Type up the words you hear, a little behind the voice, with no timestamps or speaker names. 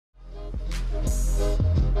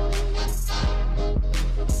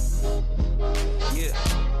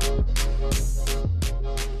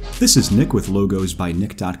This is Nick with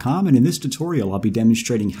logosbynick.com, and in this tutorial I'll be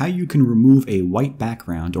demonstrating how you can remove a white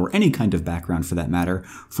background, or any kind of background for that matter,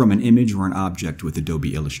 from an image or an object with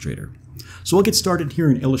Adobe Illustrator. So we'll get started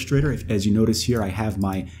here in Illustrator. As you notice here, I have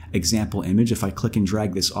my example image. If I click and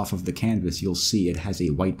drag this off of the canvas, you'll see it has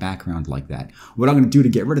a white background like that. What I'm going to do to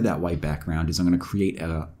get rid of that white background is I'm going to create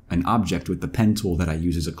an object with the pen tool that I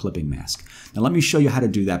use as a clipping mask. Now let me show you how to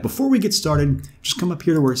do that. Before we get started, just come up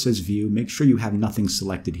here to where it says View. Make sure you have nothing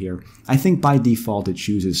selected here. I think by default it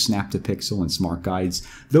chooses Snap to Pixel and Smart Guides.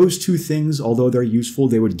 Those two things, although they're useful,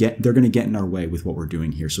 they're going to get in our way with what we're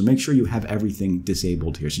doing here. So make sure you have everything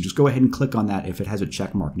disabled here. So just go ahead and click on that if it has a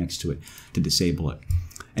check mark next to it to disable it.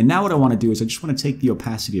 And now what I want to do is I just want to take the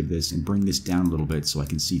opacity of this and bring this down a little bit so I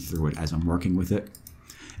can see through it as I'm working with it.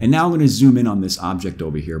 And now I'm going to zoom in on this object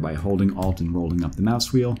over here by holding Alt and rolling up the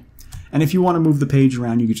mouse wheel. And if you want to move the page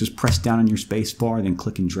around, you can just press down on your space bar and then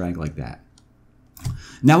click and drag like that.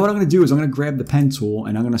 Now what I'm going to do is I'm going to grab the pen tool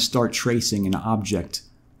and I'm going to start tracing an object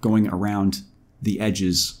going around the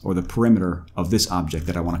edges or the perimeter of this object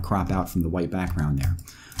that I want to crop out from the white background there.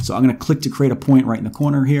 So I'm going to click to create a point right in the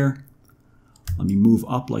corner here. Let me move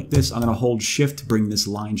up like this. I'm going to hold Shift to bring this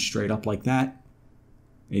line straight up like that.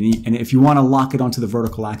 And if you want to lock it onto the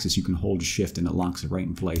vertical axis, you can hold Shift and it locks it right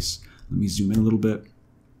in place. Let me zoom in a little bit.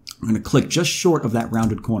 I'm going to click just short of that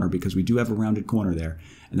rounded corner because we do have a rounded corner there.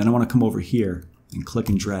 And then I want to come over here and click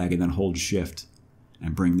and drag and then hold Shift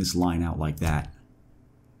and bring this line out like that.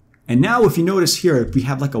 And now if you notice here, we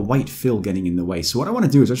have like a white fill getting in the way. So what I want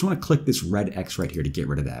to do is I just want to click this red X right here to get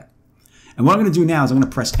rid of that. And what I'm going to do now is I'm going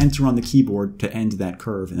to press Enter on the keyboard to end that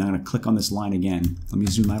curve. And I'm going to click on this line again. Let me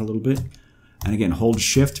zoom out a little bit. And again, hold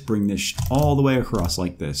Shift, bring this all the way across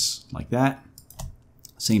like this, like that.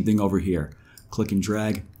 Same thing over here. Click and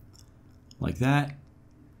drag like that.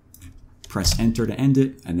 Press Enter to end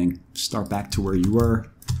it, and then start back to where you were.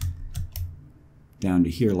 Down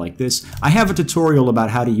to here like this. I have a tutorial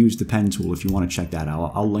about how to use the pen tool if you want to check that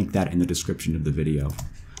out. I'll link that in the description of the video.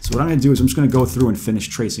 So what I'm going to do is I'm just going to go through and finish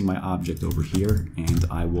tracing my object over here, and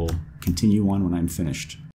I will continue on when I'm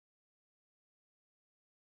finished.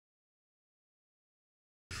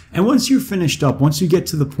 And once you're finished up, once you get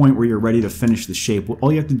to the point where you're ready to finish the shape,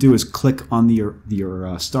 all you have to do is click on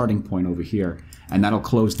your starting point over here, and that'll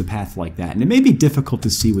close the path like that. And it may be difficult to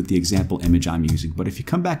see with the example image I'm using, but if you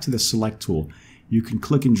come back to the Select tool, you can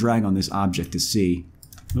click and drag on this object to see,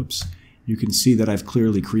 oops, you can see that I've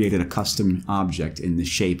clearly created a custom object in the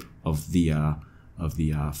shape of the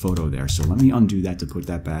photo there. So let me undo that to put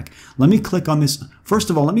that back. Let me click on this. First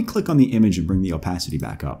of all, let me click on the image and bring the opacity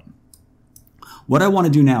back up. What I want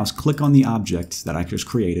to do now is click on the object that I just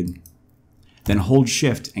created, then hold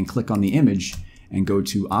Shift and click on the image and go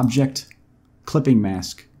to Object, Clipping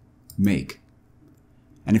Mask, Make.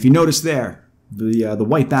 And if you notice there, the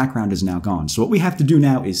white background is now gone. So what we have to do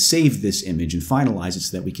now is save this image and finalize it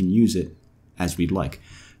so that we can use it as we'd like.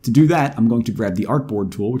 To do that, I'm going to grab the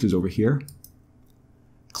Artboard tool, which is over here,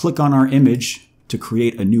 click on our image to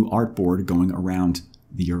create a new artboard going around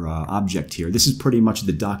your object here. This is pretty much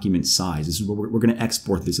the document size. This is where we're going to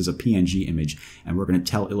export this as a PNG image, and we're going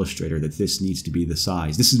to tell Illustrator that this needs to be the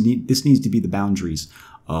size. This needs to be the boundaries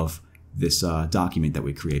of this document that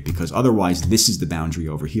we create, because otherwise this is the boundary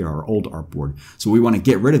over here, our old artboard. So we want to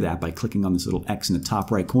get rid of that by clicking on this little X in the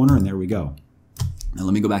top right corner, and there we go. Now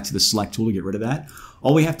let me go back to the Select tool to get rid of that.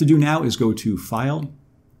 All we have to do now is go to File,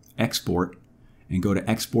 Export, and go to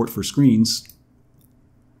Export for Screens.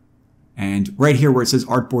 And right here where it says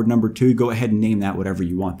Artboard number 2, go ahead and name that whatever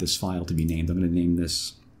you want this file to be named. I'm going to name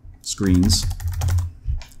this Screens.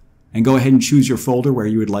 And go ahead and choose your folder where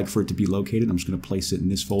you would like for it to be located. I'm just going to place it in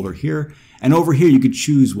this folder here. And over here you could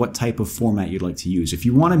choose what type of format you'd like to use. If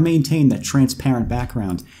you want to maintain that transparent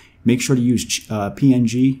background, make sure to use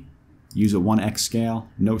PNG, use a 1x scale,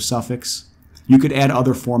 no suffix. You could add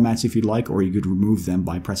other formats if you'd like, or you could remove them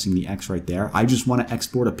by pressing the X right there. I just want to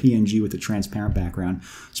export a PNG with a transparent background.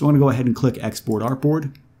 So I'm going to go ahead and click Export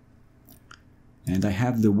Artboard. And I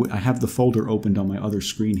have the folder opened on my other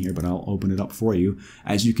screen here, but I'll open it up for you.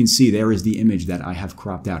 As you can see, there is the image that I have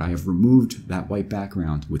cropped out. I have removed that white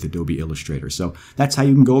background with Adobe Illustrator. So that's how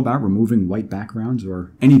you can go about removing white backgrounds,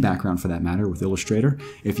 or any background for that matter, with Illustrator.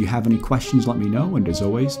 If you have any questions, let me know. And as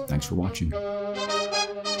always, thanks for watching.